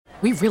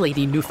We really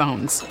need new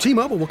phones.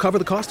 T-Mobile will cover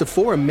the cost of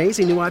 4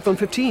 amazing new iPhone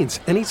 15s,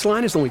 and each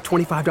line is only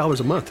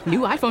 $25 a month. New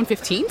iPhone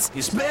 15s?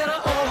 It's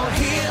better over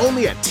here.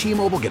 Only at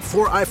T-Mobile, get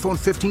 4 iPhone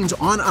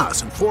 15s on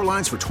us and 4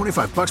 lines for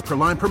 $25 per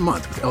line per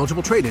month with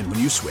eligible trade-in when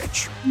you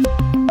switch.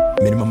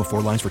 Minimum of 4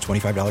 lines for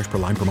 $25 per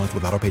line per month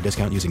with autopay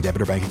discount using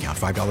debit or bank account.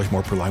 $5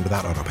 more per line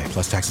without autopay,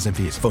 plus taxes and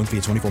fees. Phone fee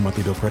at 24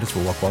 monthly bill credits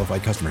for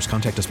well-qualified customers.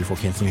 Contact us before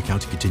canceling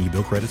account to continue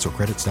bill credits or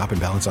credit stop and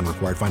balance on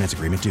required finance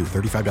agreement due.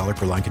 $35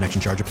 per line connection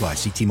charge applies.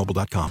 See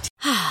T-Mobile.com.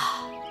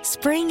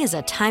 Spring is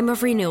a time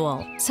of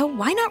renewal, so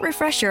why not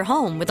refresh your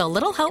home with a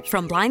little help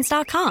from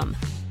Blinds.com?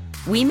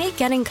 We make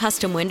getting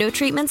custom window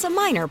treatments a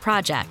minor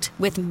project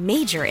with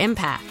major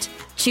impact.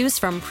 Choose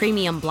from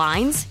premium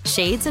blinds,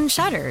 shades, and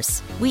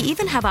shutters. We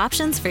even have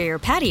options for your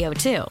patio,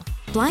 too.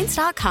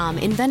 Blinds.com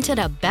invented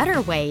a better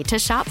way to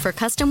shop for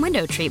custom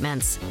window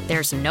treatments.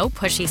 There's no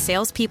pushy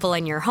salespeople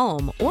in your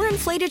home or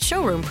inflated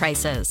showroom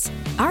prices.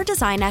 Our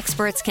design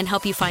experts can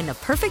help you find the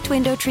perfect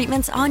window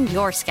treatments on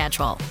your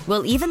schedule.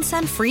 We'll even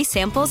send free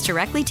samples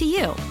directly to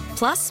you.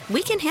 Plus,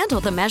 we can handle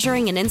the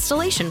measuring and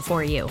installation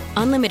for you.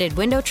 Unlimited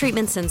window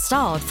treatments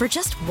installed for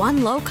just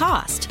one low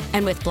cost.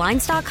 And with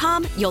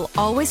Blinds.com, you'll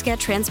always get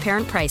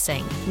transparent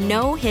pricing.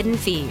 No hidden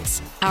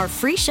fees. Our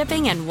free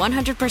shipping and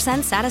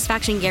 100%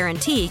 satisfaction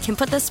guarantee can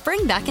put the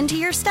spring back into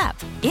your step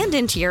and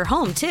into your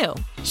home, too.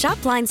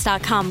 Shop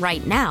Blinds.com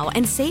right now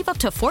and save up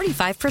to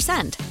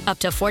 45%. Up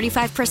to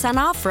 45%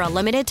 off for a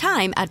limited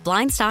time at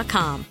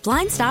Blinds.com.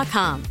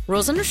 Blinds.com.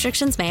 Rules and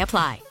restrictions may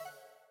apply.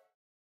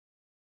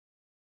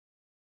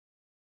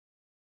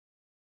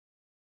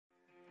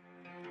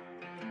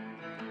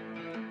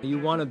 You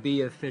want to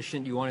be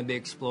efficient, you want to be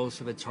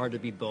explosive, it's hard to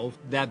be both.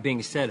 That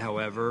being said,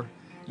 however,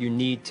 you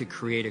need to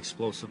create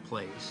explosive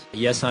plays.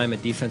 Yes, I'm a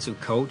defensive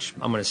coach.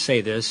 I'm going to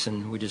say this,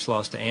 and we just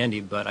lost to Andy,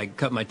 but I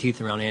cut my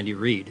teeth around Andy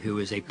Reid, who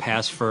is a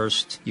pass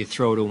first, you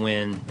throw to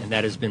win, and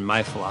that has been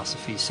my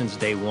philosophy since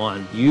day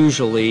one.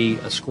 Usually,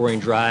 a scoring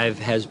drive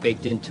has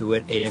baked into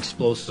it an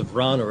explosive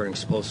run or an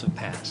explosive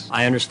pass.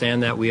 I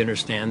understand that, we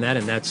understand that,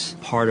 and that's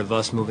part of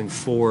us moving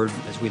forward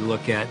as we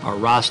look at our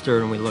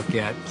roster and we look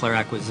at player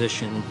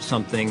acquisition,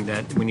 something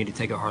that we need to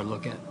take a hard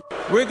look at.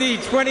 With the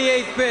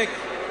 28th pick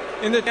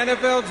in the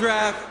NFL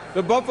Draft,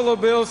 the Buffalo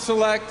Bills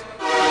select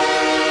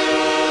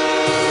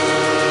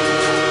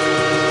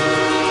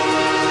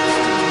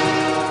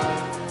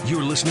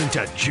You're listening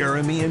to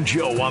Jeremy and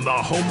Joe on the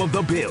home of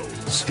the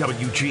Bills,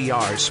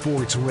 WGR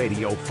Sports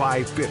Radio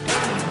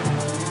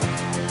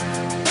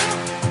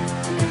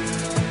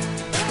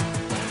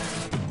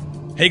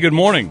 550. Hey, good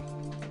morning.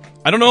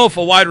 I don't know if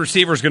a wide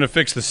receiver is going to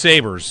fix the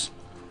Sabres.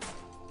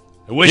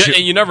 I wish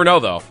you never know,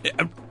 though.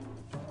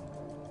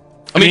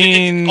 I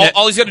mean,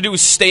 all he's got to do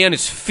is stay on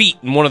his feet,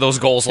 and one of those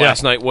goals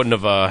last night wouldn't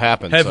have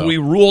happened. Have we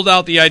ruled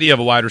out the idea of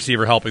a wide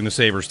receiver helping the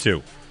Sabres,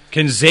 too?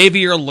 Can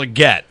Xavier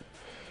Legette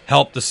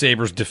help the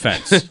Sabres'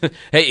 defense?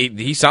 Hey,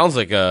 he sounds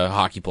like a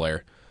hockey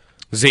player.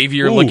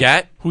 Xavier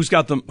Legette? Who's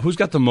got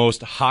the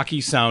most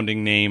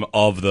hockey-sounding name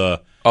of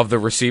the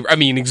receiver? I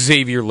mean,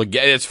 Xavier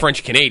Legette. It's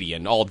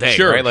French-Canadian all day,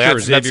 sure, right? Like, sure.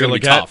 That's going to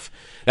be tough.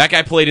 That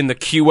guy played in the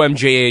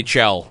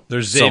QMJHL.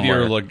 There's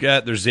Xavier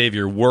Legette. There's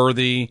Xavier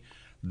Worthy.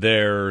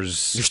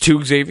 There's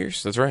two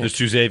Xaviers. That's right. There's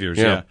two Xaviers,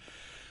 yeah.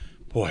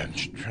 Boy, I'm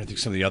trying to think of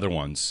some of the other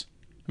ones.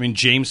 I mean,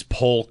 James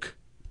Polk,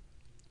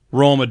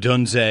 Roma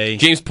Dunze.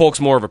 James Polk's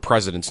more of a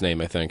president's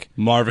name, I think.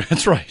 Marvin,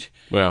 that's right.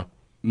 Yeah.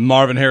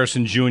 Marvin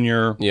Harrison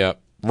Jr. Yeah.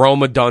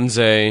 Roma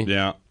Dunze.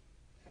 Yeah.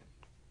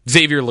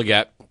 Xavier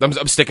Legette.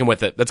 I'm sticking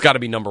with it. That's got to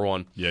be number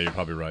one. Yeah, you're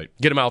probably right.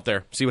 Get him out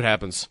there. See what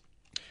happens.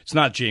 It's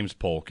not James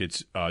Polk.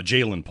 It's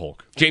Jalen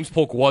Polk. James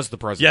Polk was the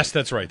president. Yes,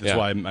 that's right. That's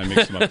why I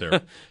mixed him up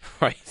there.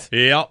 Right.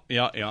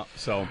 Yeah.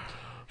 So,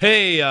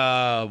 hey,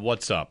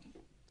 what's up?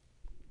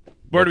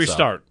 Where do we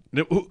start?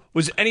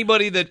 Was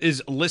anybody that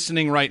is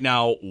listening right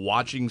now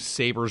watching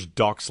Sabres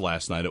Ducks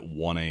last night at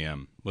 1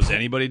 a.m.? Was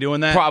anybody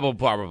doing that?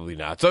 Probably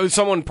not. So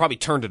someone probably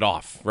turned it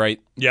off,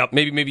 right? Yep.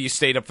 Maybe you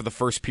stayed up for the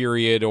first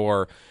period,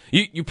 or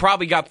you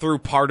probably got through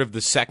part of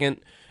the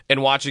second,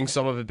 and watching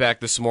some of it back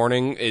this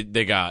morning,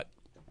 they got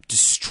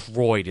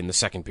destroyed in the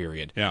second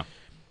period. Yeah.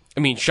 I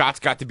mean,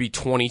 shots got to be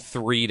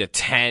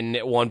 23-10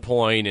 at one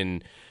point,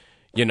 and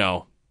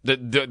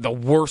the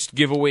worst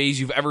giveaways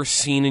you've ever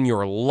seen in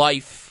your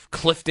life.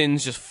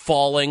 Clifton's just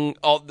falling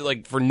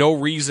for no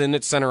reason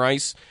at center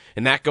ice,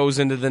 and that goes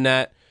into the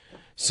net.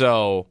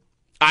 So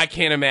I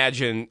can't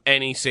imagine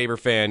any Sabre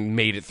fan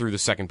made it through the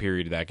second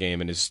period of that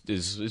game and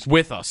is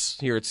with us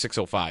here at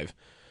 6:05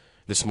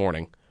 this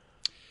morning.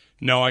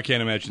 No, I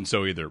can't imagine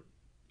so either.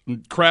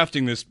 I'm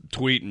crafting this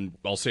tweet, and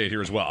I'll say it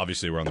here as well.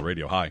 Obviously, we're on the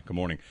radio. Hi, good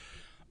morning.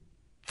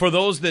 For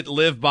those that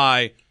live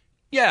by,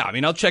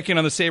 I'll check in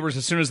on the Sabres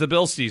as soon as the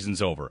Bills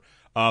season's over.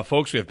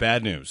 Folks, we have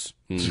bad news.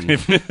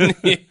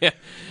 Yeah.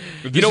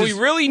 We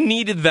really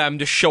needed them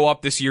to show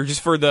up this year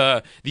just for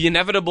the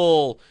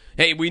inevitable,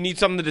 hey, we need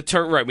something to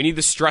turn right. We need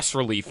the stress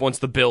relief once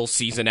the Bills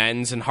season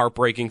ends in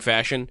heartbreaking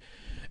fashion.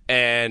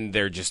 And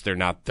they're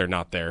not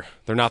there.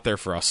 They're not there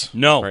for us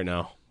right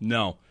now.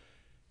 No.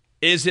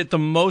 Is it the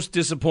most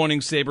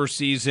disappointing Sabre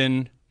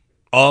season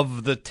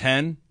of the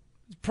 10?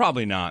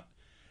 Probably not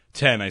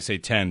 10. I say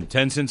 10.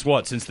 10 since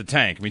what? Since the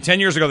tank. I mean, 10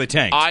 years ago they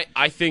tanked.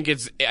 I think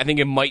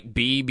it might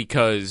be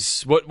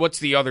because what's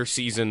the other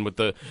season with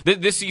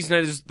this season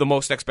is the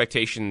most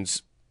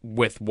expectations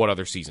with what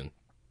other season?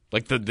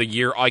 Like the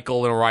year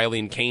Eichel and O'Reilly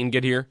and Kane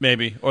get here?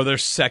 Maybe. Or their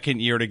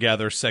second year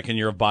together, second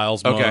year of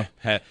Bilesma.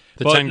 Okay.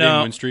 The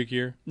 10-game win streak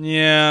year?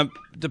 Yeah,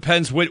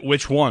 depends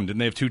which one. Didn't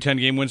they have 2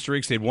 10-game win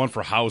streaks? They had one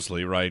for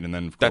Housley, right? And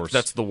then, of course...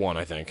 That's the one,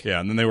 I think. Yeah,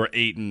 and then they were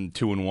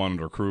 8-2-1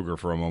 under Kruger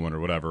for a moment or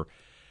whatever.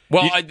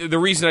 Well, the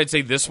reason I'd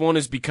say this one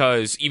is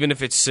because even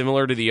if it's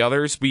similar to the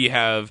others, we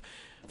have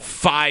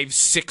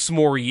 5-6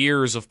 more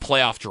years of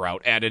playoff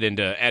drought added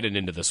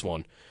into this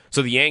one.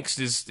 So the angst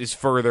is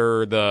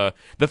further, the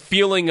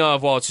feeling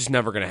of, well, it's just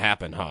never going to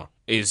happen,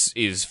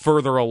 is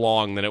further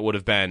along than it would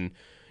have been,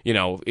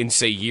 in,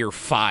 say, year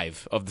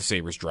 5 of the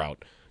Sabres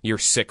drought, year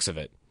 6 of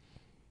it.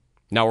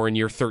 Now we're in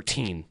year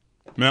 13.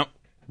 Yeah.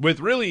 With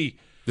really...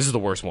 This is the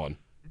worst one.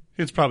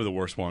 It's probably the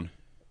worst one.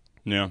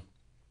 Yeah.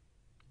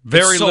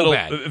 Very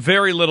bad.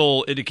 Very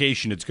little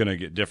indication it's going to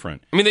get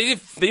different. I mean, they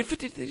did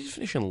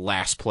finish in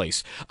last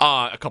place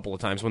a couple of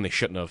times when they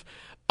shouldn't have.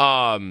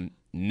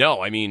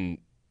 No, I mean...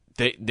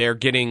 They're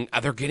getting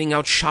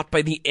outshot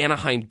by the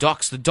Anaheim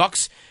Ducks. The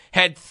Ducks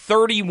had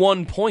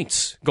 31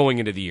 points going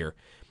into the year.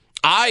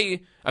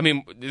 I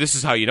mean, this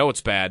is how you know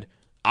it's bad.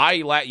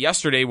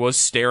 Yesterday was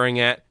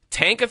staring at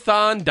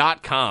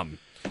tankathon.com.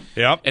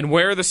 Yep. And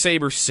where the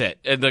Sabres sit.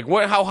 And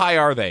how high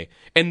are they?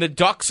 And the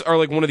Ducks are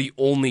like one of the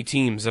only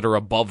teams that are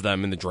above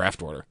them in the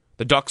draft order.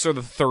 The Ducks are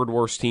the 3rd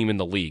worst team in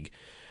the league.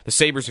 The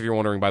Sabres, if you're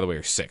wondering, by the way,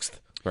 are 6th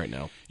right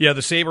now. Yeah,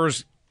 the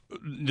Sabres...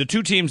 The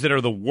 2 teams that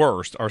are the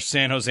worst are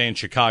San Jose and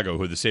Chicago,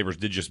 who the Sabres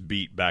did just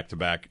beat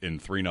back-to-back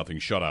in 3-0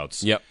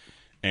 shutouts. Yep.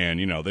 And,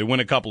 they win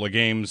a couple of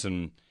games,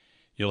 and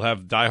you'll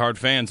have diehard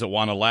fans that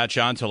want to latch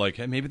on to, like,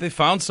 hey, maybe they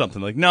found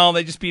something. Like, no,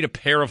 they just beat a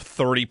pair of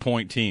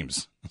 30-point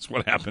teams. That's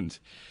what happened.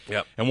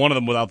 Yep. And one of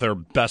them without their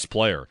best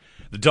player.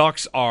 The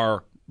Ducks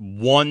are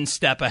 1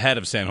 step ahead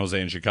of San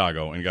Jose and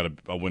Chicago and got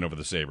a win over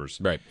the Sabres.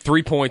 Right.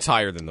 3 points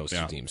higher than those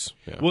 2 teams.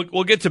 Yeah.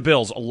 We'll get to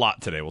Bills a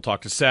lot today. We'll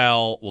talk to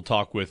Sal. We'll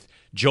talk with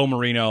Joe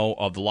Marino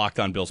of the Locked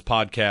On Bills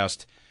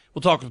podcast.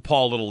 We'll talk with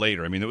Paul a little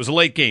later. I mean, it was a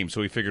late game, so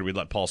we figured we'd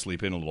let Paul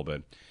sleep in a little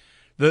bit.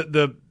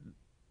 Do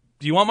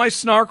you want my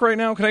snark right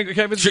now? Can I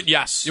have it?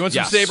 Yes. You want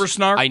some Sabres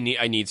snark? I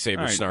need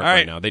Sabres snark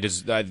right now. They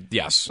just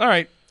yes. All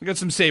right. I got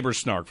some Sabres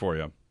snark for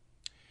you. And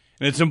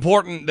it's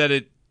important that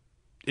it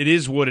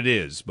is what it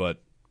is,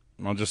 but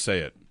I'll just say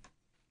it.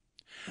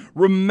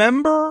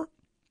 Remember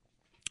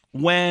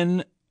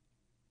when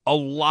a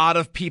lot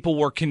of people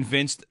were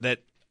convinced that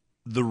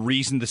the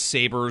reason the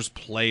Sabres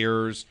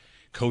players,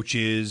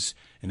 coaches,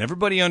 and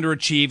everybody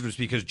underachieved was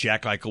because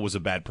Jack Eichel was a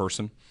bad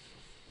person?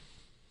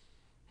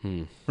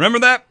 Remember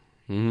that?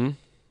 Mm-hmm.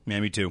 Yeah,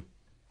 me too.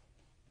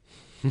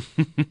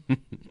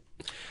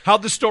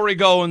 How'd the story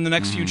go in the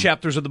next few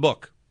chapters of the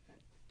book?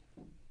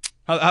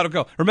 How'd it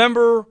go?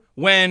 Remember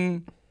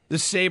when the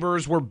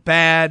Sabres were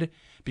bad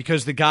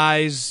because the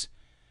guys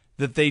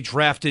that they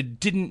drafted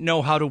didn't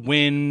know how to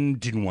win,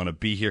 didn't want to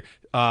be here?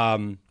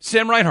 Sam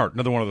Reinhart,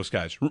 another one of those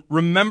guys.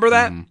 Remember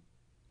that?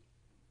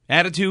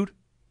 Attitude?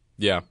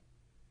 Yeah.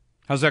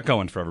 How's that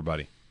going for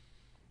everybody?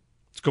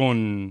 It's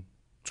going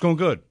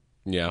good.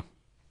 Yeah.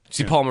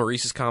 See Paul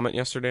Maurice's comment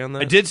yesterday on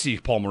that? I did see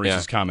Paul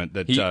Maurice's comment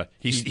that he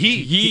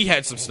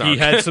had some snark. He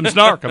had some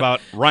snark about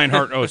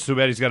Reinhart. Oh, it's too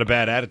bad he's got a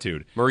bad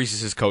attitude. Maurice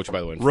is his coach,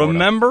 by the way.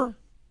 Remember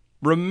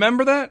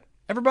that,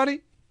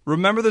 everybody?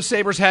 Remember the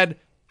Sabres had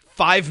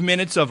 5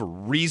 minutes of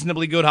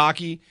reasonably good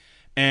hockey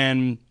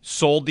and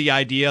sold the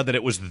idea that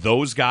it was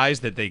those guys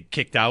that they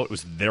kicked out. It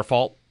was their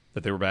fault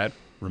that they were bad.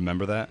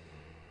 Remember that?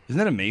 Isn't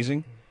that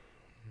amazing?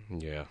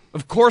 Yeah.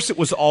 Of course it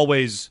was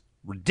always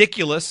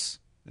ridiculous,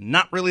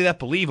 not really that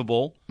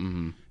believable,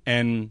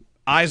 and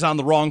eyes on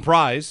the wrong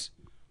prize.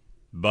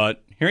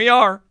 But here you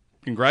are.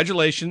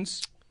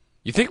 Congratulations.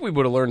 You think we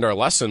would have learned our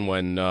lesson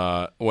when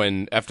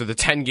after the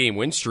 10-game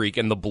win streak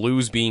and the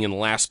Blues being in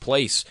last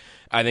place,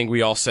 I think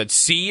we all said,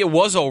 see, it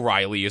was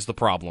O'Reilly is the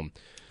problem.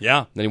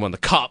 Yeah. Then he won the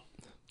Cup.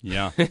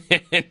 Yeah.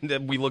 And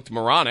then we looked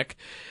moronic.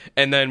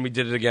 And then we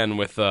did it again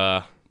with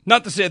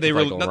not to say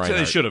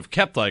they should have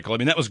kept Eichel. I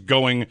mean, that was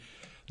going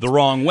the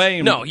wrong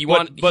way. No, he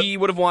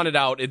would have wanted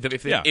out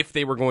if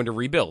they were going to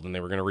rebuild, and they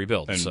were going to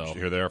rebuild. And so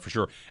here they are for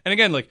sure. And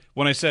again, like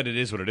when I said it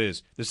is what it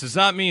is, this does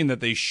not mean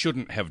that they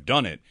shouldn't have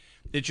done it.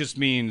 It just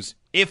means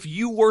if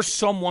you were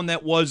someone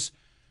that was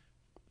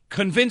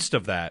convinced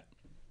of that,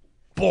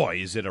 boy,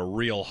 is it a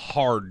real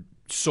hard,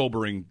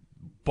 sobering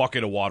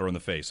bucket of water in the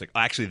face. Like,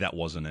 actually, that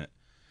wasn't it.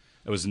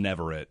 It was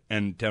never it.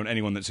 And to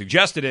anyone that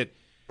suggested it,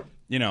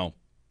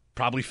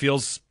 probably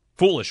feels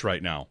foolish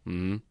right now.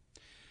 Mm-hmm.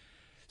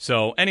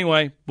 So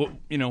anyway, what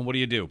do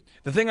you do?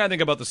 The thing I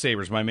think about the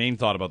Sabres, my main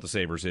thought about the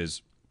Sabres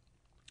is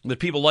that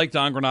people like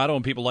Don Granato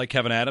and people like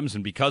Kevin Adams,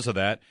 and because of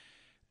that,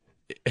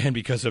 and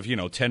because of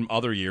 10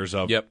 other years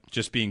of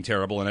just being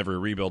terrible and every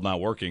rebuild not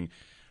working,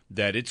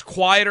 that it's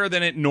quieter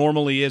than it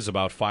normally is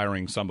about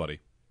firing somebody.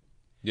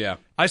 Yeah.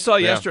 I saw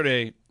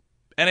yesterday,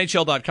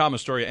 NHL.com, a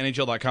story at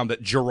NHL.com,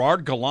 that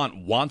Gerard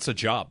Gallant wants a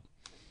job.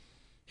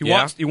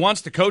 He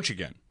wants to coach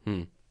again.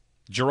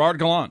 Gerard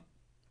Gallant.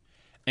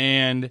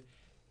 And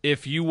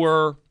if you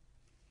were,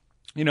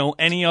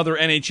 any other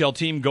NHL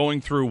team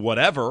going through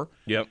whatever,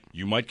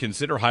 you might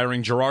consider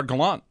hiring Gerard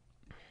Gallant.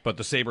 But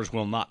the Sabres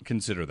will not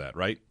consider that,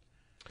 right?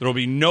 There will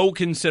be no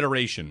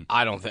consideration.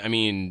 I don't think. I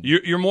mean,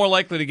 you're more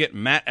likely to get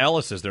Matt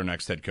Ellis as their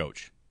next head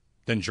coach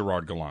than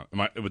Gerard Gallant.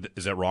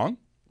 Is that wrong?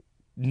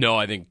 No,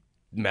 I think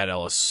Matt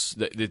Ellis.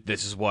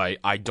 This is why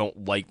I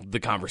don't like the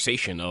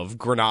conversation of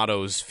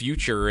Granato's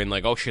future and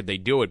should they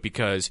do it?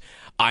 Because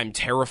I'm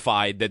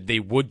terrified that they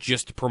would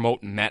just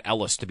promote Matt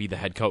Ellis to be the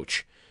head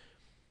coach.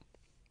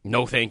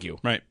 No, thank you.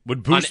 Right?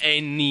 Would boost on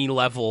any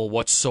level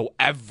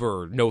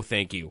whatsoever. No,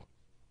 thank you.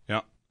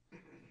 Yeah.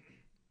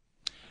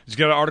 Just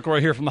got an article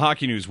right here from the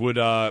Hockey News. Would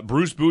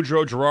Bruce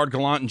Boudreau, Gerard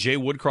Gallant, and Jay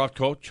Woodcroft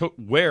coach?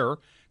 Where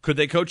could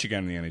they coach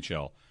again in the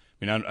NHL?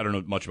 I mean, I don't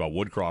know much about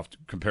Woodcroft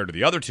compared to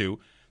the other two.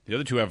 The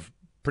other two have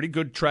pretty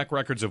good track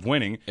records of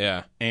winning.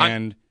 Yeah.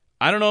 And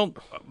I don't know.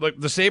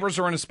 The Sabres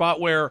are in a spot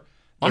where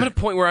I'm at a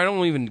point where I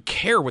don't even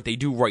care what they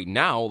do right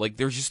now.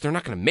 They're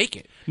not going to make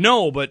it.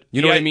 No, but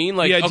you know what I mean?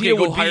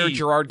 Go hire be...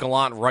 Gerard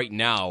Gallant right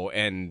now,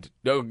 and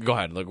go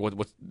ahead.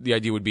 What the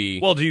idea would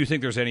be? Well, do you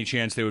think there's any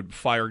chance they would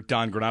fire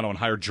Don Granato and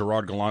hire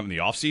Gerard Gallant in the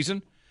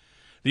offseason?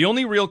 The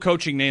only real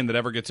coaching name that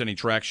ever gets any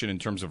traction in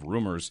terms of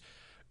rumors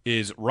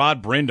is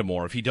Rod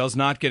Brind'Amour. If he does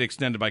not get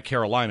extended by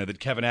Carolina, that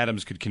Kevin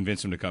Adams could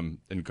convince him to come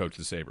and coach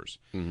the Sabres.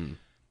 Mm-hmm.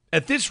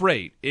 At this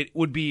rate, it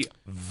would be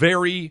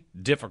very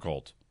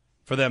difficult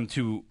for them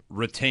to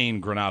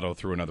retain Granato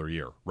through another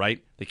year,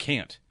 right? They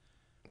can't.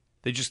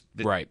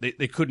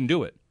 They couldn't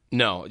do it.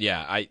 No,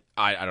 yeah,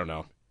 I don't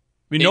know.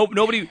 I mean,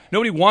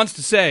 nobody wants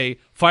to say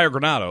fire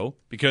Granato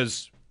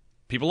because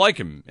people like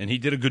him, and he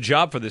did a good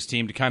job for this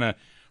team to kind of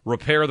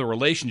repair the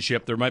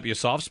relationship. There might be a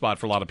soft spot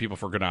for a lot of people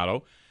for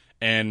Granato,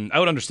 and I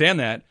would understand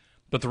that.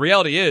 But the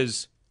reality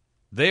is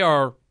they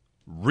are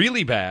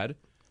really bad,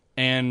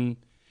 and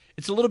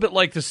it's a little bit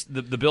like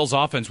the Bills'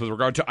 offense with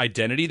regard to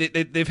identity.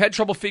 They've had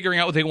trouble figuring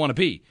out what they want to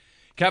be.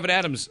 Kevin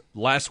Adams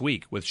last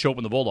week with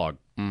Chopin the Bulldog,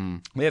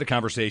 they had a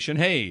conversation.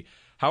 Hey,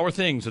 how are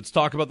things? Let's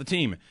talk about the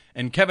team.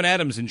 And Kevin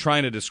Adams, in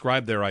trying to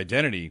describe their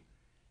identity,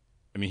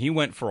 I mean, he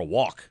went for a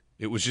walk.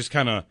 It was just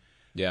kind of,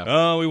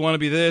 we want to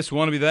be this, we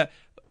want to be that.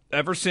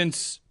 Ever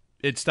since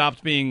it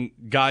stopped being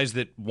guys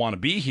that want to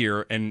be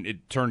here and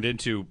it turned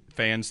into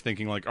fans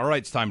thinking all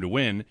right, it's time to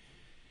win,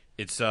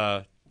 it's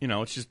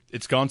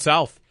gone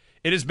south.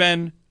 It has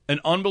been an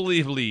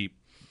unbelievably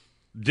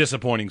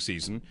disappointing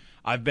season.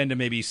 I've been to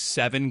maybe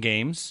 7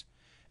 games,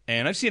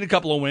 and I've seen a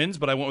couple of wins,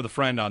 but I went with a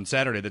friend on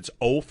Saturday that's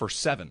 0 for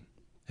 7.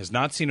 Has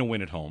not seen a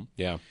win at home.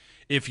 Yeah.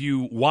 If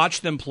you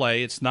watch them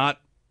play, it's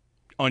not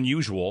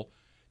unusual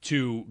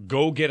to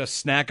go get a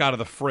snack out of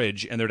the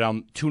fridge, and they're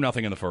down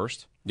 2-0 in the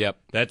first. Yep.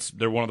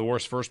 They're one of the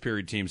worst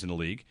first-period teams in the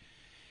league.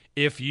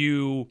 If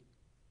you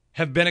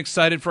have been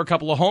excited for a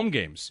couple of home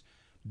games,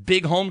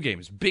 big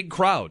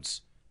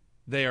crowds,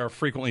 they are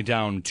frequently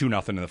down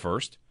 2-0 in the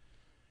first.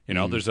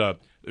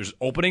 There's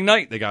opening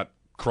night. They got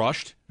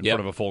crushed in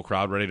front of a full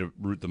crowd, ready to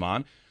root them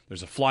on.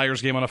 There's a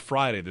Flyers game on a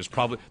Friday. There's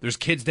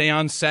Kids Day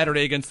on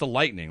Saturday against the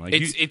Lightning.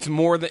 It's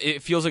more than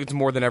it feels like it's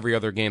more than every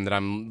other game that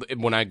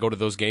when I go to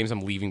those games,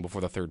 I'm leaving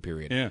before the third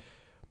period. Yeah,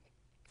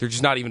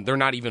 they're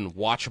not even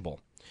watchable.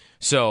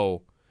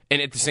 So, and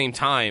at the same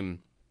time,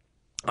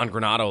 on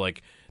Granato,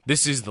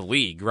 this is the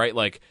league, right?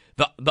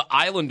 The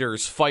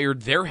Islanders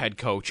fired their head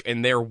coach,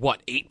 and they're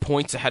 8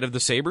 points ahead of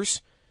the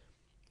Sabres.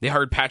 They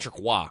hired Patrick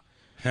Waugh.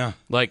 Yeah,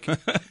 that's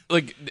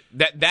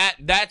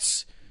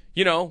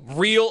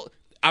real.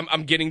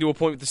 I'm getting to a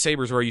point with the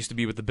Sabres where I used to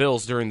be with the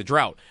Bills during the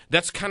drought.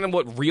 That's kind of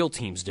what real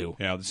teams do.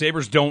 Yeah, the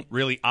Sabres don't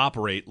really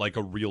operate like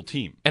a real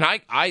team. And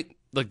I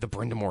like the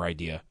Brind'Amour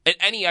idea. And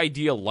any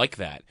idea like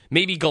that.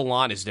 Maybe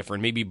Gallant is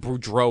different. Maybe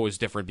Boudreau is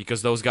different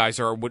because those guys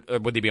would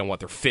they be on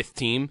their 5th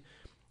team?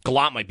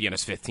 Gallant might be on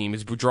his 5th team.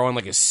 Is Boudreau on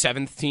his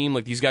 7th team?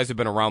 These guys have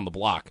been around the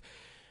block.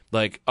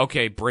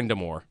 Okay,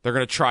 Brind'Amour. They're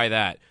going to try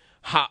that.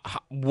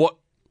 What?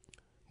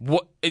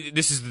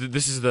 This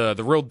is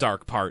the real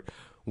dark part.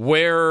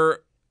 Where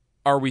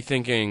are we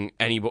thinking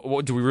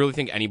do we really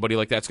think anybody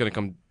like that's going to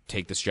come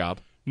take this job?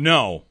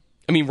 No.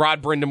 I mean,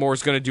 Rod Brind'Amour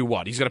is going to do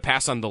what? He's going to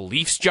pass on the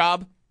Leafs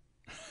job?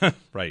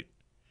 Right.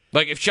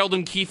 If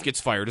Sheldon Keefe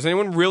gets fired, does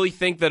anyone really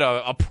think that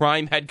a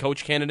prime head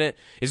coach candidate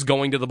is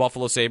going to the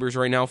Buffalo Sabres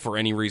right now for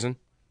any reason?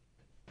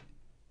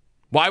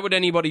 Why would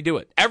anybody do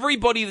it?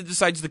 Everybody that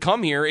decides to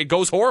come here, it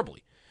goes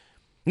horribly.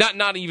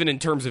 Not even in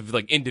terms of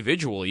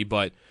individually,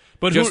 but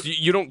just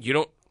you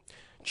don't.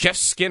 Jeff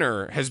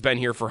Skinner has been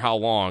here for how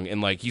long?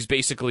 And he's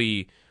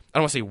basically, I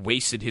don't want to say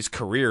wasted his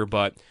career,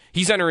 but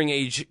he's entering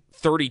age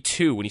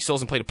 32 and he still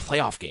hasn't played a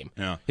playoff game.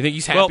 Yeah. You think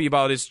he's happy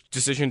about his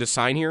decision to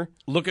sign here?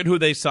 Look at who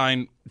they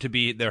signed to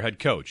be their head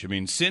coach. I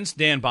mean, since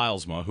Dan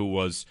Bilesma, who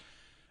was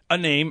a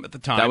name at the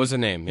time. That was a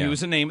name, yeah. He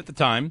was a name at the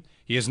time.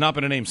 He has not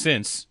been a name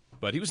since,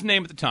 but he was a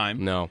name at the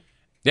time. No.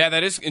 Yeah,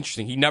 that is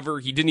interesting. He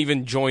didn't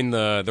even join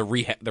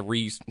the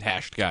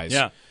rehashed guys.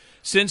 Yeah.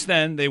 Since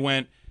then, they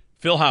went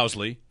Phil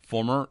Housley,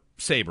 former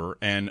Sabre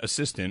and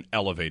assistant,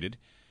 elevated.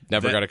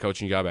 Never got a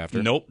coaching job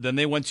after. Nope. Then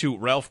they went to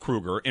Ralph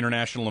Kruger,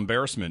 international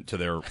embarrassment to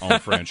their own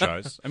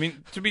franchise. I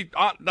mean, to be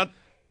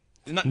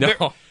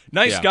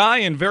nice guy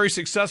and very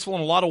successful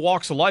in a lot of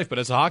walks of life, but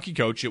as a hockey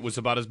coach, it was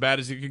about as bad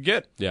as he could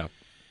get. Yeah.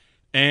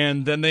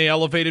 And then they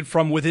elevated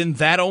from within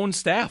that own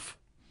staff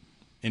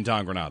in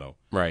Don Granato.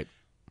 Right.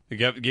 They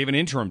gave an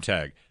interim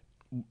tag.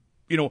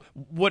 You know,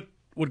 what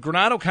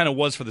Granato kind of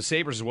was for the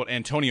Sabres is what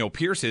Antonio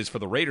Pierce is for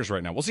the Raiders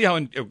right now. We'll see how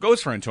it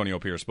goes for Antonio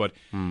Pierce, but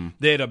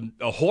they had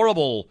a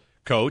horrible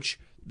coach.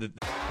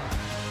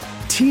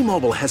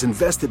 T-Mobile has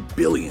invested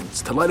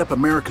billions to light up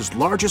America's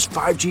largest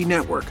 5G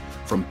network,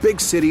 from big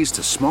cities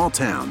to small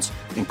towns,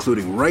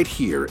 including right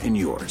here in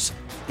yours.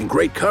 And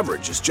great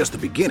coverage is just the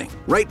beginning.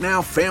 Right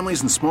now,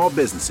 families and small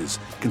businesses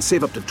can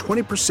save up to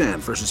 20%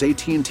 versus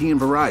AT&T and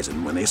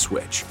Verizon when they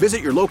switch.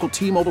 Visit your local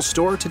T-Mobile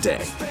store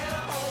today.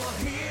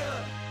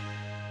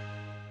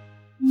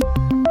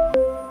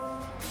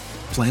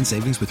 Plan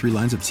savings with 3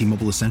 lines of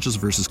T-Mobile Essentials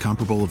versus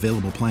comparable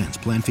available plans.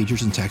 Plan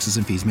features and taxes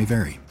and fees may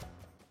vary.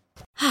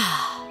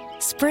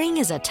 Spring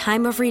is a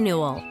time of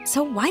renewal,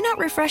 so why not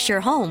refresh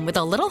your home with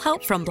a little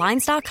help from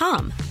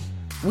Blinds.com?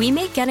 We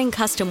make getting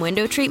custom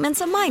window treatments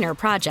a minor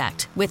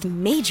project with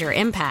major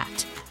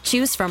impact.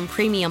 Choose from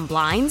premium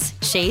blinds,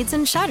 shades,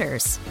 and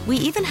shutters. We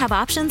even have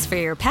options for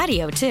your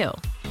patio, too.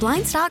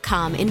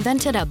 Blinds.com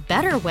invented a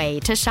better way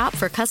to shop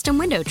for custom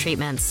window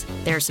treatments.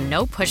 There's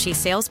no pushy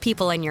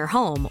salespeople in your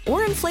home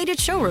or inflated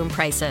showroom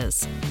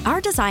prices.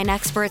 Our design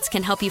experts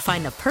can help you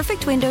find the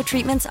perfect window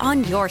treatments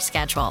on your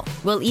schedule.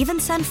 We'll even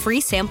send free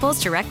samples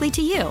directly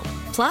to you.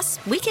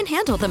 Plus, we can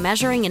handle the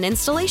measuring and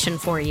installation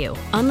for you.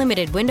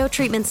 Unlimited window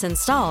treatments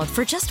installed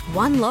for just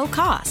one low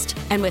cost.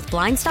 And with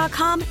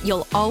Blinds.com,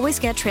 you'll always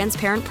get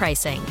transparent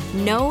pricing.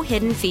 No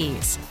hidden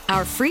fees.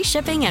 Our free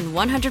shipping and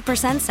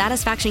 100%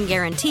 satisfaction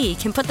guarantee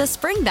can put the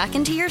spring back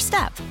into your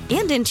step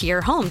and into your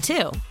home,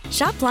 too.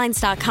 Shop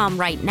Blinds.com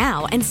right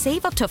now and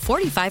save up to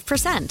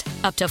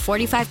 45%. Up to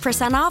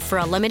 45% off for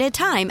a limited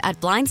time at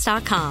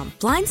Blinds.com.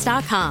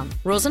 Blinds.com.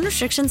 Rules and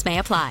restrictions may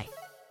apply.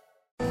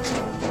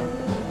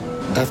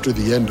 After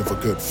the end of a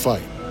good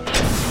fight,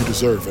 you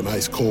deserve an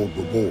ice-cold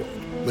reward.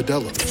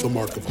 Modelo is the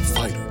mark of a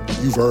fighter.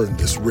 You've earned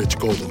this rich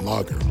golden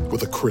lager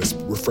with a crisp,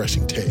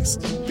 refreshing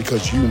taste.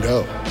 Because you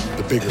know,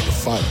 the bigger the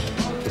fight,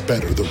 the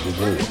better the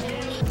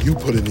reward. You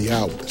put in the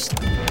hours,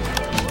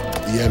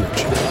 the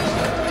energy,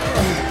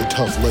 the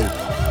tough labor.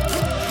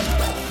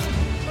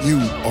 You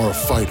are a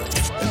fighter,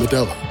 and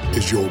Modelo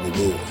is your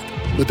reward.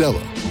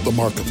 Modelo, the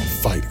mark of a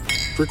fighter.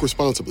 Drink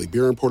responsibly.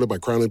 Beer imported by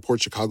Crown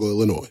Imports, Chicago,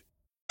 Illinois.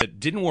 It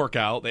didn't work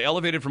out. They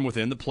elevated from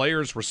within. The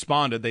players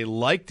responded. They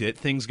liked it.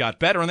 Things got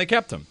better, and they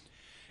kept him.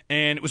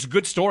 And it was a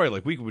good story.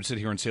 Like, we would sit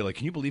here and say, like,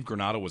 can you believe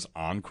Granato was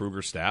on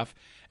Kruger's staff?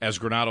 As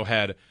Granato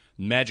had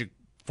magic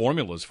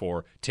formulas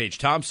for Tage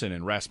Thompson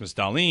and Rasmus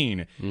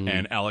Dahlin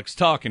and Alex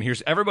Tuck. And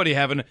here's everybody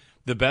having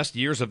the best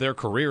years of their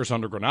careers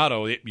under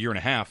Granato, a year and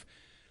a half.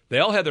 They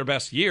all had their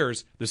best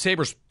years. The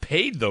Sabres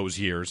paid those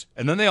years,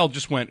 and then they all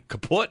just went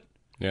kaput.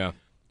 Yeah.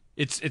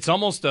 It's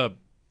almost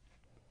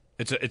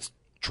it's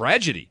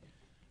tragedy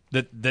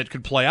that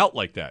could play out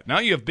like that. Now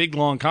you have big,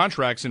 long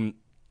contracts, and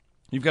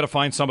you've got to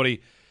find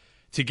somebody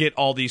to get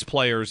all these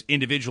players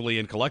individually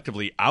and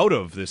collectively out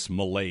of this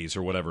malaise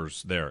or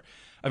whatever's there.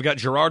 I've got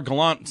Gerard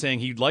Gallant saying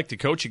he'd like to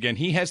coach again.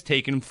 He has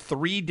taken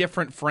 3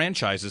 different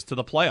franchises to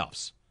the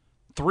playoffs.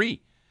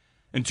 3.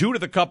 And 2 to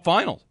the Cup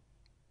final.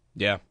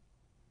 Yeah.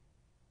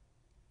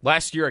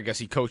 Last year, I guess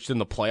he coached in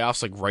the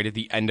playoffs, like right at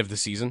the end of the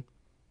season.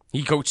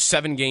 He coached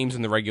 7 games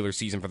in the regular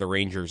season for the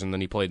Rangers, and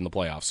then he played in the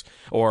playoffs,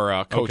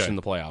 or coached in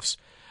the playoffs.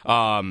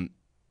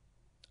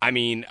 I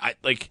mean,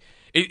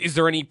 is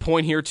there any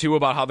point here, too,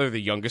 about how they're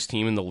the youngest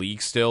team in the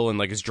league still, and,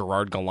 like, is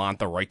Gerard Gallant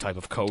the right type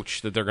of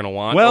coach that they're going to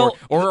want? Well,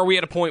 or are we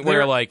at a point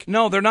where, like...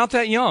 No, they're not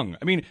that young.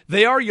 I mean,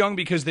 they are young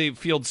because they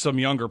field some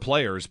younger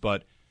players,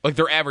 but... Like,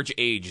 their average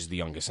age is the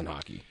youngest in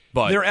hockey.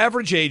 But their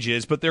average age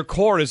is, but their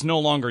core is no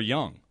longer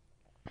young.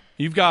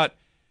 You've got...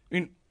 I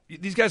mean,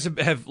 these guys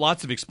have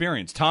lots of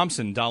experience.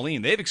 Thompson,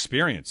 Dahlin, they have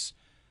experience.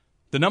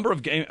 The number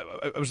of games,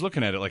 I was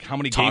looking at it, like how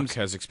many Tuck games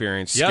has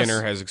experience. Yes.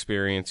 Skinner has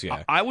experience.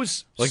 Yeah, I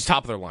was like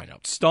top of their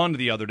lineup. Stunned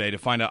the other day to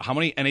find out how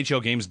many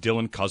NHL games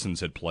Dylan Cousins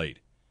had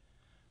played.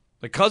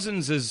 Like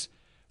Cousins is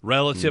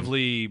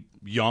relatively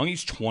young.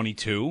 He's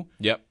 22.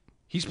 Yep,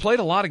 he's played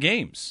a lot of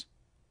games,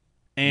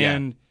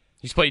 and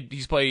he's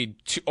played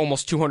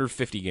almost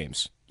 250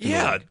 games.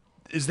 Yeah,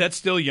 is that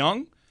still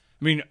young?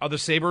 I mean, are the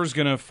Sabres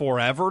going to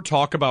forever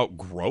talk about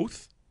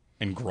growth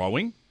and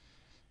growing?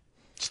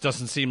 It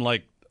doesn't seem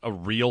like a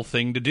real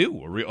thing to do.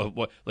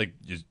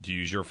 To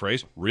use your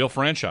phrase, real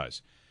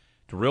franchise.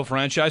 Do real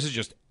franchises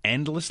just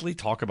endlessly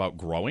talk about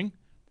growing?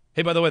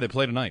 Hey, by the way, they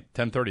play tonight,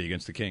 10:30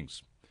 against the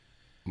Kings.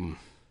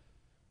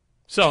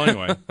 So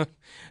anyway,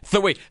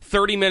 wait,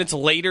 30 minutes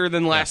later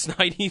than last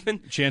night,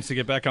 even chance to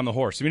get back on the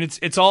horse. I mean,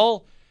 it's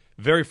all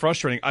very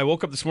frustrating. I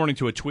woke up this morning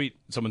to a tweet,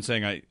 someone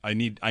saying I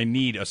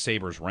need a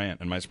Sabres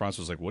rant, and my response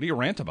was like, "What do you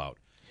rant about?"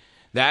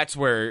 That's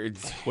where.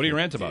 What do you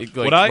rant about?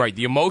 Right,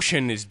 the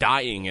emotion is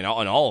dying in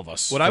all of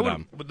us.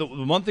 The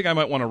one thing I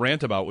might want to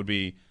rant about would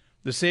be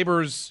the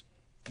Sabres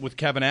with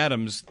Kevin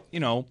Adams,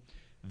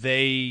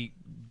 they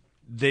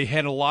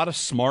had a lot of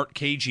smart,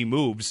 cagey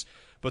moves,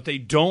 but they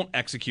don't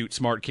execute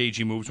smart,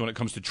 cagey moves when it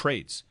comes to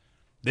trades.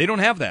 They don't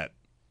have that.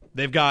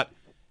 They've got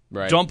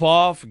dump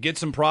off, get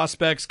some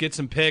prospects, get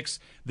some picks.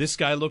 This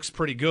guy looks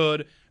pretty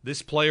good.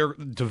 This player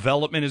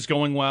development is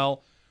going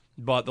well.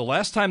 But the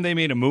last time they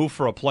made a move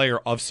for a player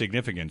of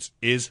significance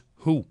is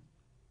who?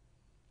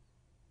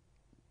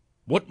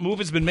 What move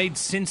has been made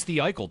since the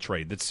Eichel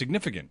trade that's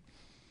significant?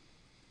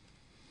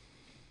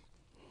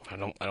 I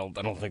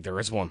don't think there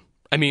is one.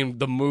 I mean,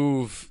 the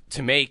move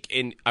to make,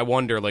 and I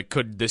wonder,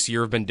 could this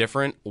year have been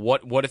different?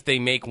 What if they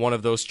make one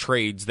of those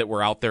trades that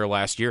were out there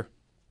last year?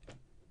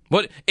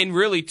 And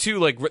really,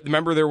 too,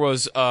 remember there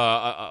was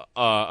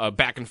a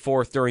back and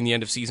forth during the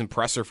end of season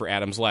presser for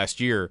Adams last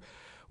year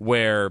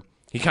where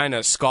he kind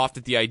of scoffed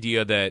at the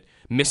idea that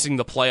missing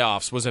the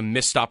playoffs was a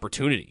missed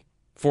opportunity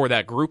for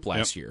that group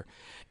last year.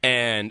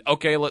 And,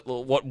 okay,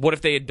 what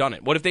if they had done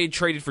it? What if they had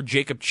traded for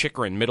Jacob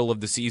Chychrun middle of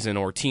the season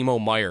or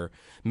Timo Meier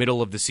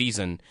middle of the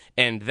season,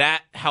 and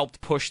that helped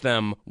push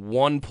them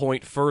 1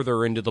 point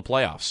further into the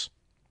playoffs?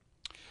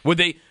 Would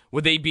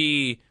they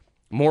be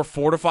more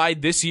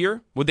fortified this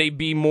year? Would they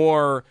be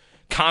more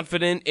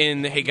confident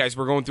in, hey, guys,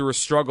 we're going through a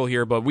struggle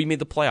here, but we made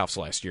the playoffs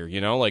last year,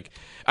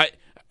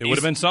 It would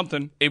have been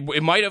something.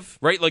 It might have,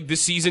 right?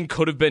 This season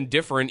could have been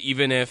different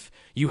even if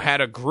you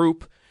had a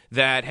group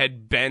that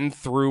had been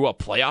through a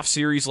playoff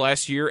series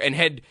last year and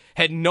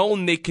had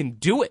known they can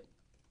do it,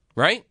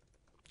 right?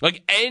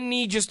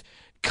 Any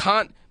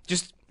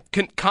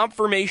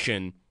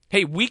confirmation,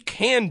 hey, we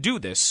can do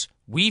this.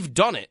 We've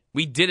done it.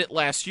 We did it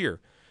last year.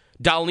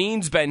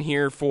 Dahlin's been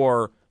here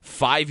for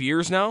 5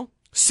 years now,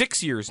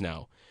 6 years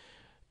now.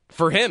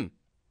 For him,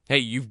 hey,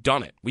 you've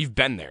done it. We've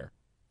been there.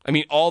 I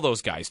mean, all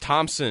those guys,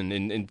 Thompson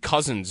and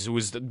Cousins, who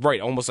was,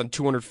 almost on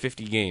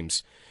 250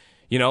 games.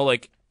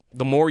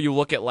 The more you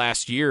look at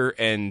last year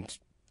and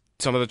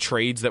some of the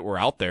trades that were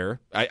out there,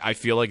 I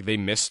feel like they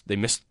missed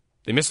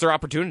their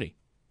opportunity.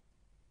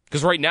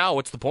 Because right now,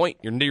 what's the point?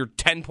 You're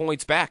 10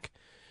 points back.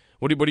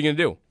 What are you going to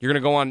do? You're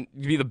going to go on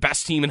be the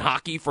best team in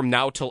hockey from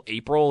now till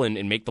April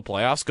and make the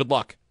playoffs? Good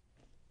luck.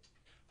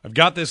 I've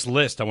got this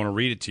list. I want to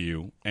read it to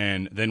you,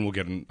 and then we'll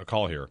get a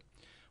call here.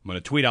 I'm going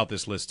to tweet out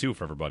this list, too,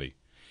 for everybody.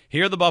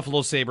 Here are the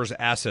Buffalo Sabres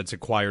assets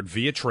acquired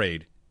via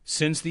trade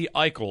since the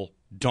Eichel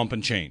dump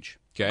and change.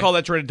 Okay. Call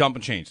that trade a dump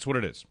and change. That's what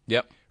it is.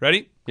 Yep.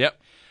 Ready?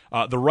 Yep.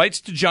 The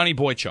rights to Johnny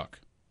Boychuk.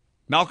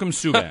 Malcolm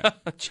Subban.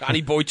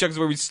 Johnny Boychuk's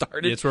where we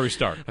started? It's where we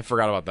start. I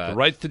forgot about that. The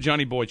rights to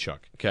Johnny Boychuk.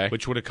 Okay.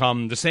 Which would have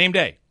come the same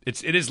day.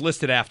 It is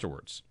listed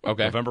afterwards.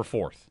 Okay. November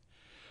 4th.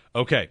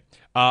 Okay.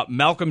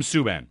 Malcolm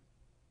Subban.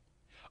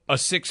 A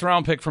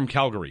 6th-round pick from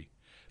Calgary.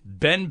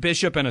 Ben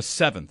Bishop and a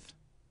 7th,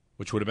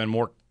 which would have been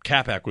more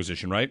cap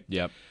acquisition, right?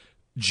 Yep.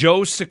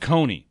 Joe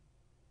Ciccone.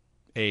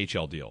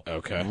 AHL deal.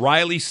 Okay.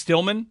 Riley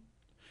Stillman.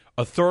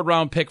 A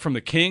 3rd-round pick from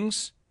the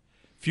Kings.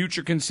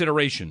 Future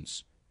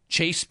considerations.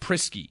 Chase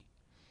Prisky.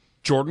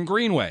 Jordan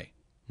Greenway.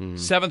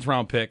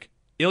 7th-round pick.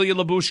 Ilya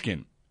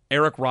Lyubushkin.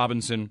 Eric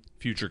Robinson.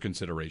 Future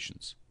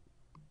considerations.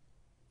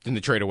 Didn't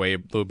they trade away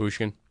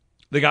Lyubushkin?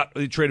 They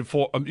traded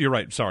for. You're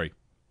right. Sorry,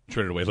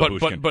 traded away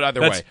Lyubushkin. But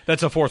either way,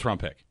 that's a 4th-round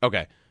pick.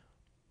 Okay.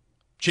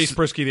 Chase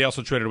Prisky. They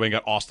also traded away and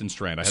got Austin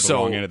Strand. I had the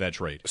wrong end of that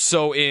trade.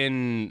 So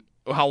in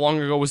how long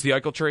ago was the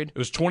Eichel trade? It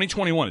was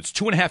 2021. It's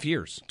 2.5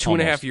 years.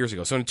 2.5 years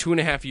ago. So in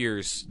 2.5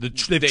 years,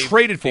 they've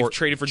traded for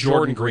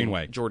Jordan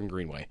Greenway. Jordan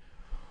Greenway.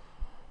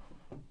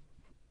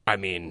 I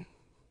mean,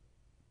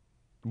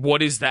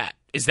 what is that?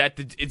 Is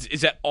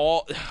that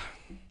all?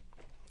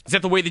 Is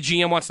that the way the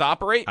GM wants to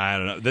operate? I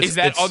don't know. Is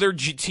that other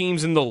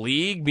teams in the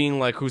league being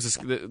like, "Who's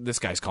this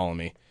guy's calling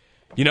me"?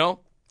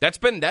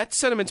 That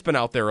sentiment's been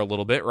out there a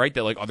little bit, right?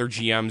 That other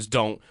GMs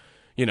don't,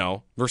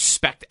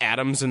 respect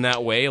Adams in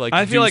that way.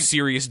 I feel like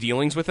serious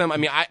dealings with him. I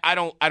mean, I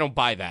don't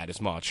buy that as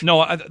much.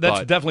 No,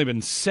 that's definitely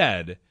been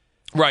said.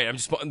 Right.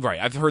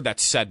 I've heard that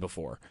said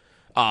before.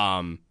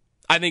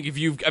 I think the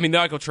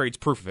Eichel trade's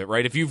proof of it,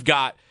 right? If you've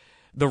got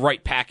the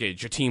right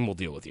package, a team will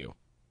deal with you.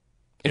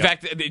 In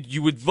fact,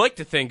 you would like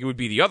to think it would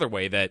be the other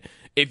way, that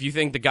if you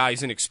think the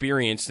guy's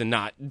inexperienced and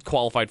not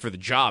qualified for the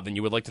job, then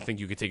you would like to think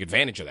you could take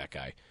advantage of that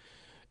guy.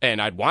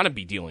 And I'd want to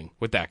be dealing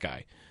with that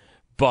guy.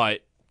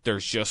 But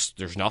there's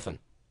nothing.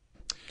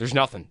 There's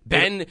nothing.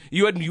 Ben,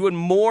 you had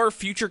more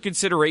future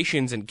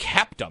considerations and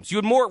cap dumps. You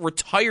had more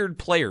retired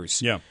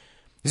players. Yeah.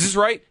 Is this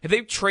right? Have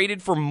they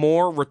traded for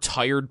more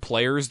retired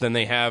players than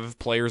they have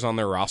players on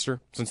their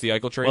roster since the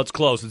Eichel trade? Well, it's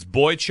close. It's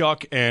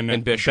Boychuk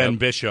and Bishop. Ben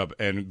Bishop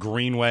and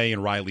Greenway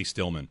and Riley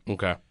Stillman.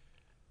 Okay.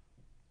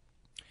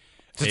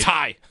 It's a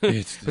tie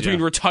between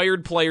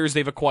retired players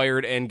they've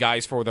acquired and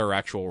guys for their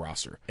actual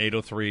roster.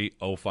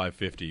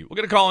 803-0550. We're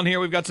going to call in here.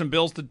 We've got some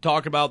Bills to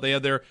talk about. They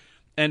had their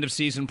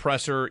end-of-season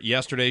presser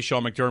yesterday.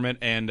 Sean McDermott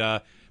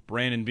and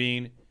Brandon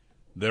Beane.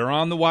 They're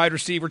on the wide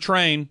receiver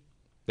train.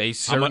 They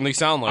certainly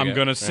sound like I'm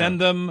going to send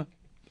them. I'm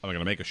going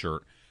to make a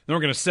shirt. Then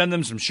we're going to send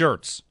them some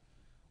shirts.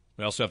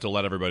 We also have to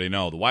let everybody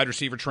know the wide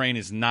receiver train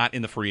is not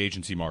in the free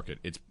agency market.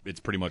 It's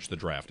pretty much the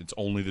draft. It's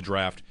only the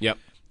draft. Yep.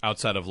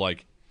 Outside of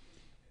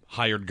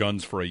hired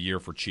guns for a year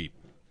for cheap.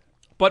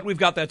 But we've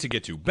got that to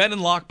get to. Ben in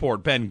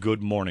Lockport. Ben,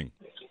 good morning.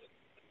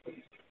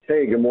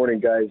 Hey, good morning,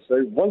 guys.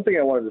 One thing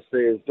I wanted to say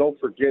is don't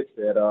forget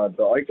that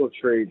the Eichel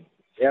trade,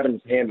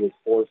 Adam's hand was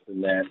forced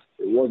in that.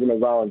 It wasn't a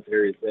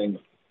voluntary thing.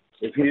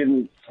 If he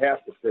didn't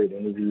have to trade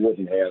him, he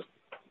wouldn't have.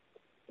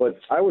 But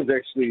I was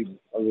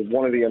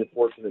one of the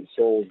unfortunate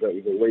souls that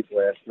was awake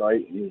last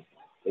night and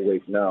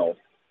awake now.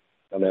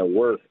 I'm at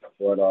work,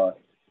 but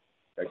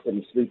I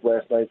couldn't sleep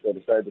last night, so I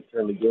decided to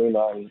turn the game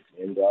on.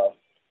 And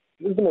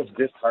it was the most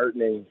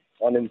disheartening,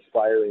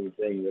 uninspiring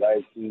thing that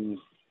I've seen.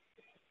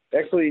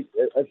 Actually,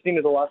 I've seen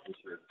it a lot this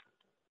year,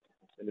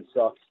 and it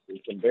sucks.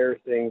 It's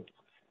embarrassing.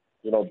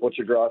 You know,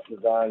 Butcher Gross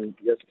is on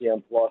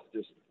ESPN Plus.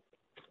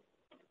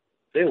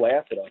 They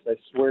laugh at us. I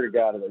swear to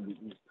God,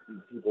 these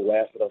people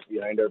laugh at us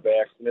behind our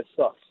backs, and it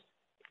sucks.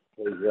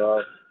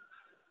 Because,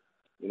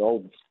 you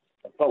know,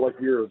 I felt like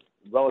we were a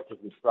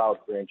relatively proud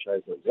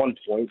franchise at one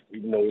point,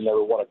 even though we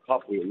never won a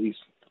cup. We at least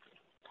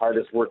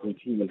hardest working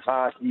team in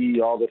hockey,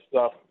 all this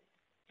stuff.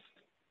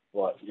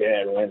 But,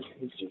 yeah, man,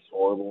 it's just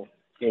horrible.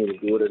 Can't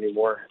even do it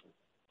anymore.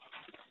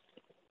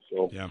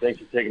 So, Thanks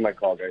for taking my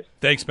call, guys.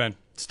 Thanks, Ben.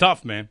 It's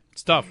tough, man.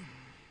 It's tough.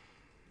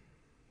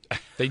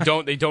 They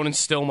don't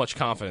instill much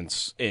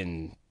confidence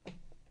in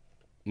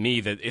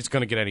me that it's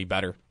going to get any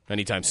better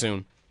anytime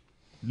soon.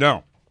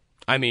 No.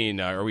 I mean,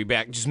 are we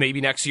back just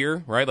maybe next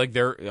year, right? Like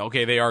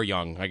they are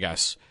young, I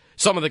guess.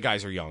 Some of the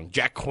guys are young.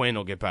 Jack Quinn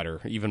will get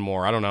better even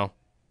more. I don't know.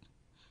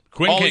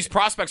 All these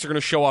prospects are going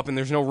to show up, and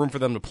there's no room for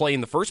them to play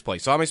in the first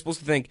place. So how am I supposed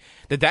to think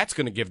that that's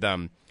going to give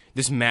them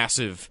this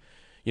massive,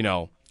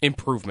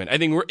 improvement? I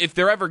think if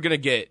they're ever going to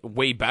get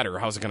way better,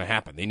 how's it going to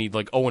happen? They need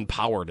like Owen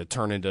Power to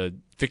turn into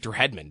Victor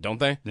Hedman, don't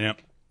they? Yeah.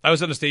 I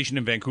was at a station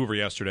in Vancouver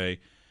yesterday,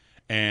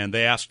 and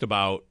they asked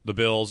about the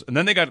Bills, and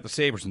then they got at the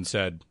Sabres and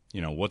said,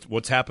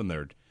 what's happened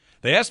there?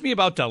 They asked me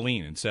about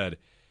Dahlin and said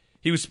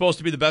he was supposed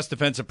to be the best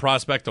defensive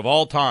prospect of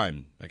all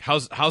time. Like,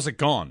 how's it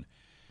gone?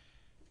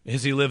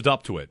 Has he lived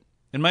up to it?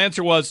 And my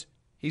answer was,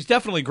 he's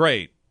definitely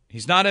great.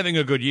 He's not having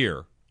a good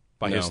year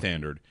by his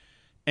standard.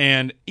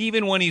 And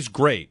even when he's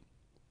great,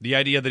 the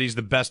idea that he's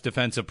the best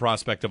defensive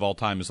prospect of all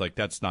time is like,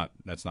 that's not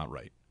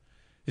right.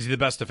 Is he the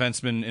best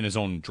defenseman in his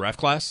own draft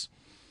class?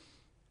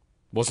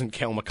 Wasn't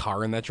Cale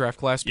Makar in that draft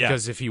class?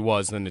 Because if he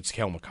was, then it's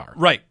Cale Makar.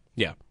 Right.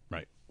 Yeah.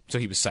 Right. So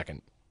he was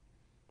second.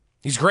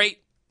 He's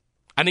great.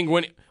 I think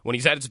when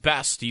he's at his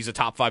best, he's a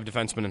top 5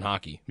 defenseman in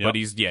hockey. Yep. But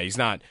he's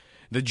not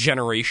the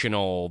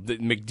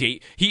generational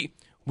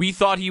we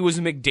thought he was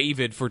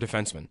McDavid for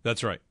defensemen.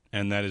 That's right.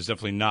 And that is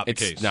definitely not the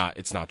case.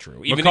 It's not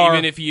true.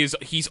 Even if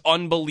he's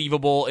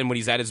unbelievable, and when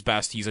he's at his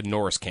best, he's a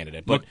Norris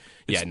candidate. But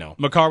no.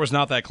 Makar was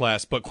not that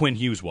class, but Quinn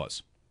Hughes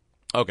was.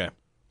 Okay.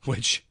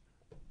 Which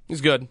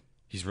he's good.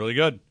 He's really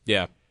good.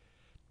 Yeah.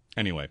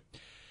 Anyway.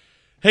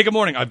 Hey, good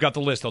morning. I've got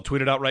the list. I'll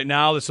tweet it out right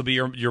now. This will be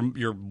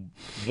your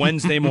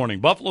Wednesday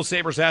morning. Buffalo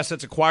Sabres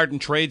assets acquired in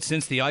trade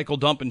since the Eichel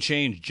dump and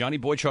change. Johnny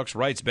Boychuk's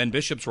rights, Ben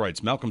Bishop's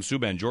rights, Malcolm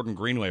Subban, Jordan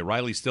Greenway,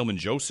 Riley Stillman,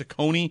 Joe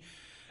Ciccone,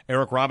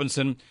 Eric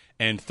Robinson,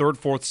 and 3rd,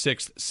 4th,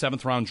 6th,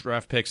 7th round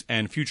draft picks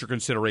and future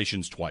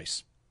considerations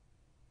twice.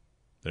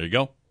 There you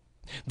go.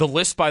 The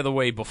list, by the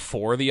way,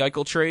 before the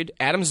Eichel trade,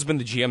 Adams has been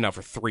the GM now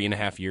for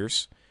 3.5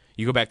 years.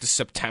 You go back to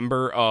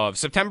September of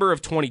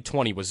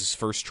 2020 was his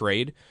first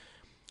trade.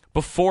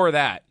 Before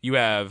that, you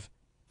have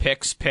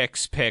picks,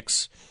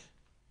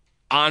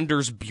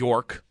 Anders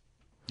Bjork,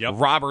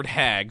 Robert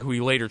Hagg, who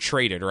he later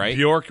traded, right?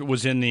 Bjork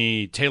was in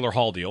the Taylor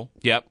Hall deal.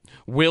 Yep.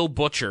 Will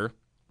Butcher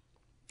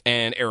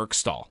and Eric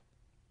Stahl.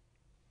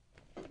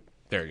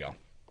 There you go.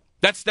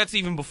 That's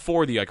even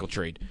before the Eichel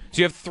trade. So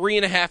you have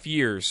 3.5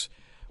 years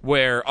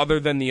where, other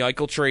than the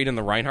Eichel trade and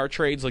the Reinhart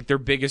trades, like their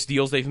biggest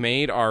deals they've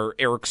made are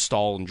Eric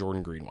Stahl and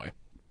Jordan Greenway.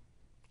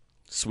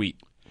 Sweet.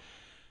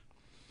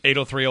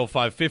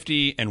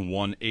 803-0550 and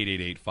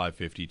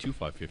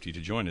 1-888-550-2550 to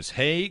join us.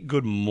 Hey,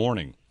 good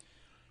morning.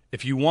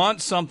 If you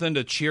want something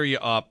to cheer you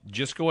up,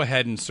 just go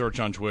ahead and search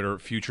on Twitter,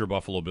 future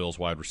Buffalo Bills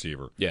wide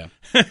receiver. Yeah.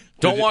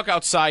 Don't walk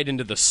outside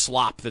into the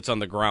slop that's on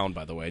the ground,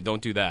 by the way.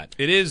 Don't do that.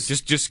 It is.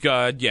 Just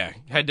head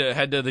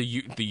to the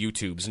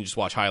YouTubes and just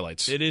watch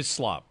highlights. It is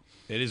slop.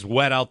 It is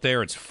wet out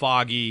there. It's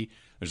foggy.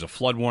 There's a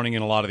flood warning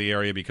in a lot of the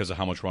area because of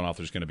how much runoff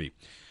there's going to be.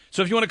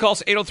 So if you want to call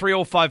us,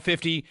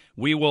 803-0550,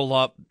 we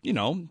will,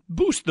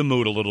 boost the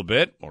mood a little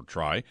bit, or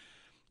try.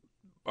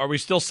 Are we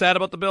still sad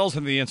about the Bills?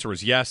 And the answer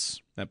is yes.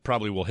 That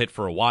probably will hit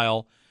for a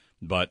while.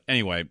 But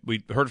anyway,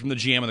 we heard from the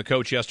GM and the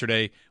coach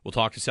yesterday. We'll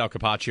talk to Sal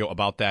Capaccio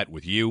about that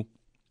with you.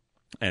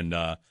 And,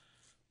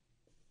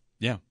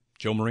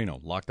 Joe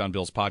Marino, Locked On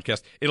Bills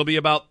podcast. It'll be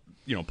about,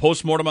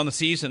 post-mortem on the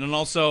season and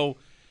also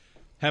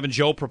having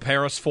Joe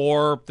prepare us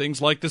for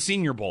things like the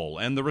Senior Bowl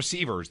and the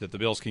receivers that the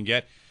Bills can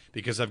get.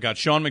 Because I've got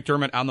Sean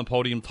McDermott on the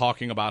podium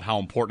talking about how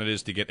important it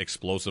is to get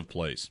explosive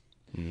plays.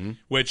 Mm-hmm.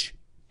 Which,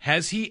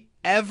 has he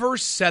ever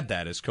said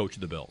that as coach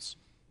of the Bills?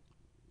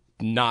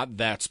 Not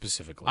that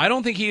specifically. I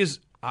don't think he has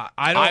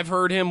I've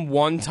heard him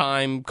one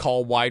time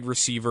call wide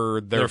receiver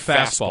their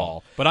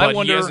fastball, but I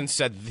wonder,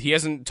 he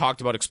hasn't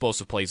talked about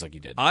explosive plays like he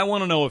did. I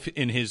want to know if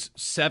in his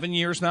 7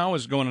 years now,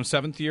 is going on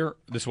 7th year.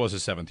 This was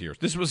his 7th year.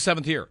 This was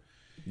 7th year.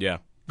 Yeah.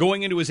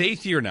 Going into his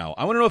 8th year now,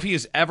 I want to know if he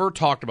has ever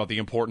talked about the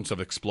importance of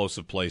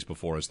explosive plays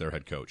before as their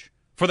head coach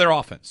for their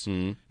offense,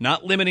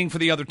 not limiting for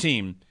the other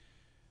team.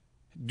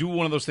 Do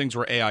one of those things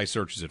where AI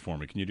searches it for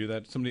me. Can you do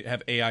that? Somebody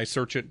have AI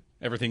search it,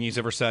 everything he's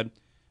ever said?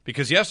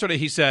 Because yesterday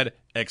he said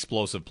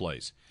explosive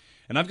plays.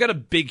 And I've got a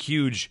big,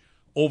 huge,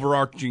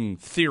 overarching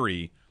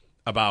theory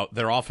about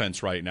their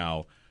offense right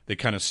now that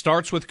kind of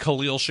starts with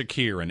Khalil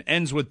Shakir and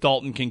ends with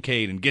Dalton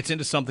Kincaid and gets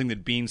into something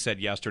that Bean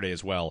said yesterday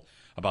as well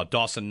about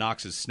Dawson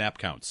Knox's snap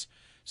counts.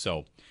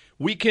 So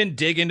we can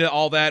dig into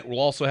all that. We'll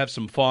also have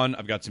some fun.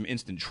 I've got some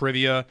instant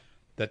trivia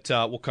that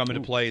will come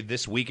into play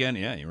this weekend.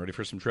 Yeah, you ready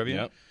for some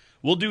trivia? Yep.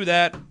 We'll do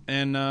that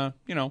and,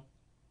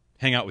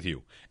 hang out with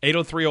you.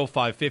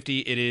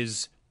 803-0550. It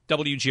is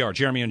WGR.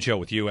 Jeremy and Joe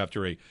with you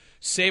after a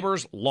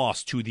Sabres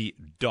loss to the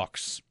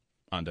Ducks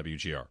on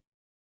WGR.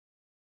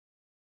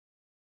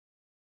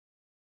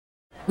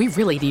 We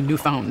really need new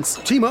phones.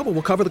 T-Mobile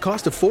will cover the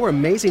cost of 4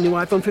 amazing new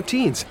iPhone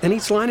 15s, and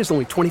each line is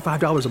only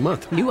 $25 a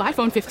month. New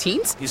iPhone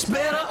 15s? It's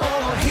better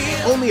over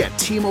here. Only at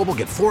T-Mobile,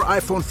 get 4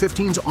 iPhone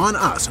 15s on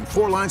us and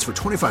 4 lines for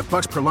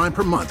 $25 per line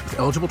per month with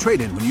eligible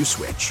trade-in when you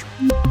switch.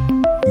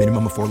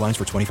 Minimum of 4 lines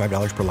for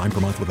 $25 per line per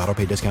month with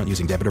autopay discount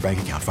using debit or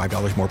bank account.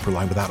 $5 more per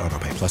line without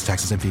autopay, plus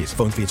taxes and fees.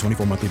 Phone fee at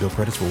 24 monthly bill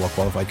credits for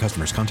well-qualified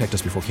customers. Contact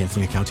us before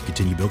canceling account to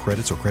continue bill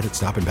credits or credit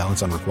stop and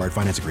balance on required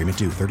finance agreement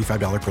due.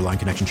 $35 per line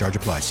connection charge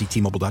applies. See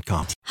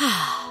T-Mobile.com.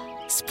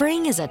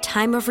 Spring is a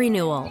time of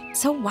renewal,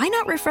 so why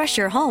not refresh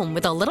your home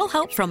with a little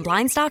help from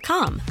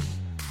Blinds.com?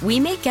 We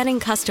make getting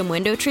custom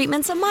window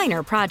treatments a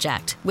minor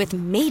project with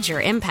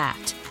major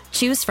impact.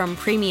 Choose from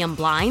premium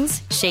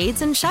blinds,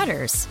 shades, and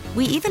shutters.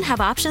 We even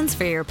have options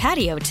for your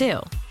patio,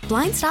 too.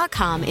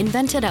 Blinds.com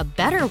invented a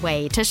better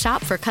way to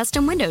shop for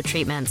custom window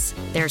treatments.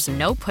 There's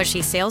no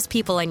pushy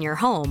salespeople in your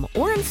home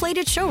or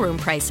inflated showroom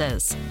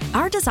prices.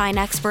 Our design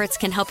experts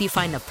can help you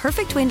find the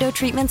perfect window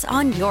treatments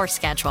on your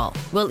schedule.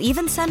 We'll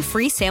even send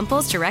free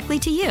samples directly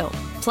to you.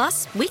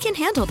 Plus, we can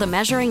handle the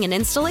measuring and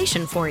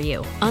installation for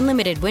you.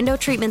 Unlimited window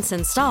treatments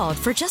installed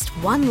for just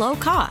one low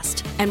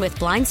cost. And with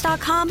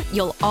Blinds.com,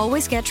 you'll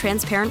always get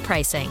transparent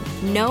pricing.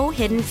 No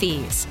hidden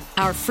fees.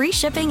 Our free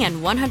shipping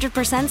and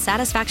 100%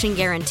 satisfaction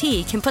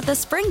guarantee can put the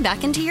spring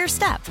back into your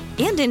step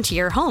and into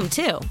your home,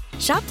 too.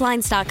 Shop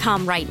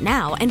Blinds.com right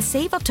now and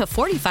save up to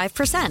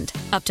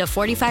 45%. Up to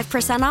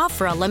 45% off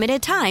for a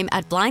limited time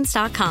at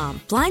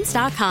Blinds.com.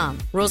 Blinds.com.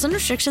 Rules and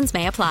restrictions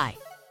may apply.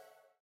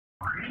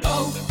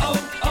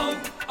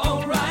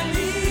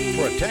 O'Reilly.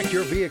 Protect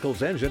your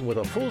vehicle's engine with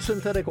a full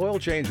synthetic oil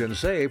change and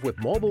save with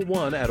Mobile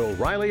One at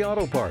O'Reilly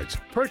Auto Parts.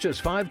 Purchase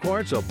 5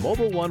 quarts of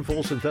Mobile One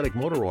full synthetic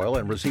motor oil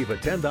and receive a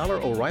 $10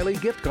 O'Reilly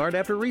gift card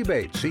after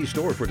rebate. See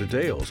store for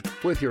details.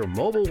 With your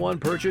Mobile One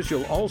purchase,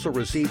 you'll also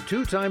receive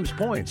 2 times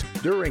points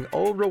during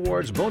O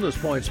Rewards Bonus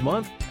Points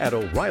Month at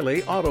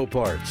O'Reilly Auto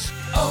Parts.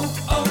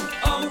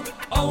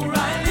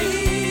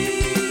 O'Reilly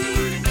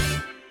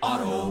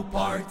Auto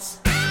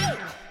Parts.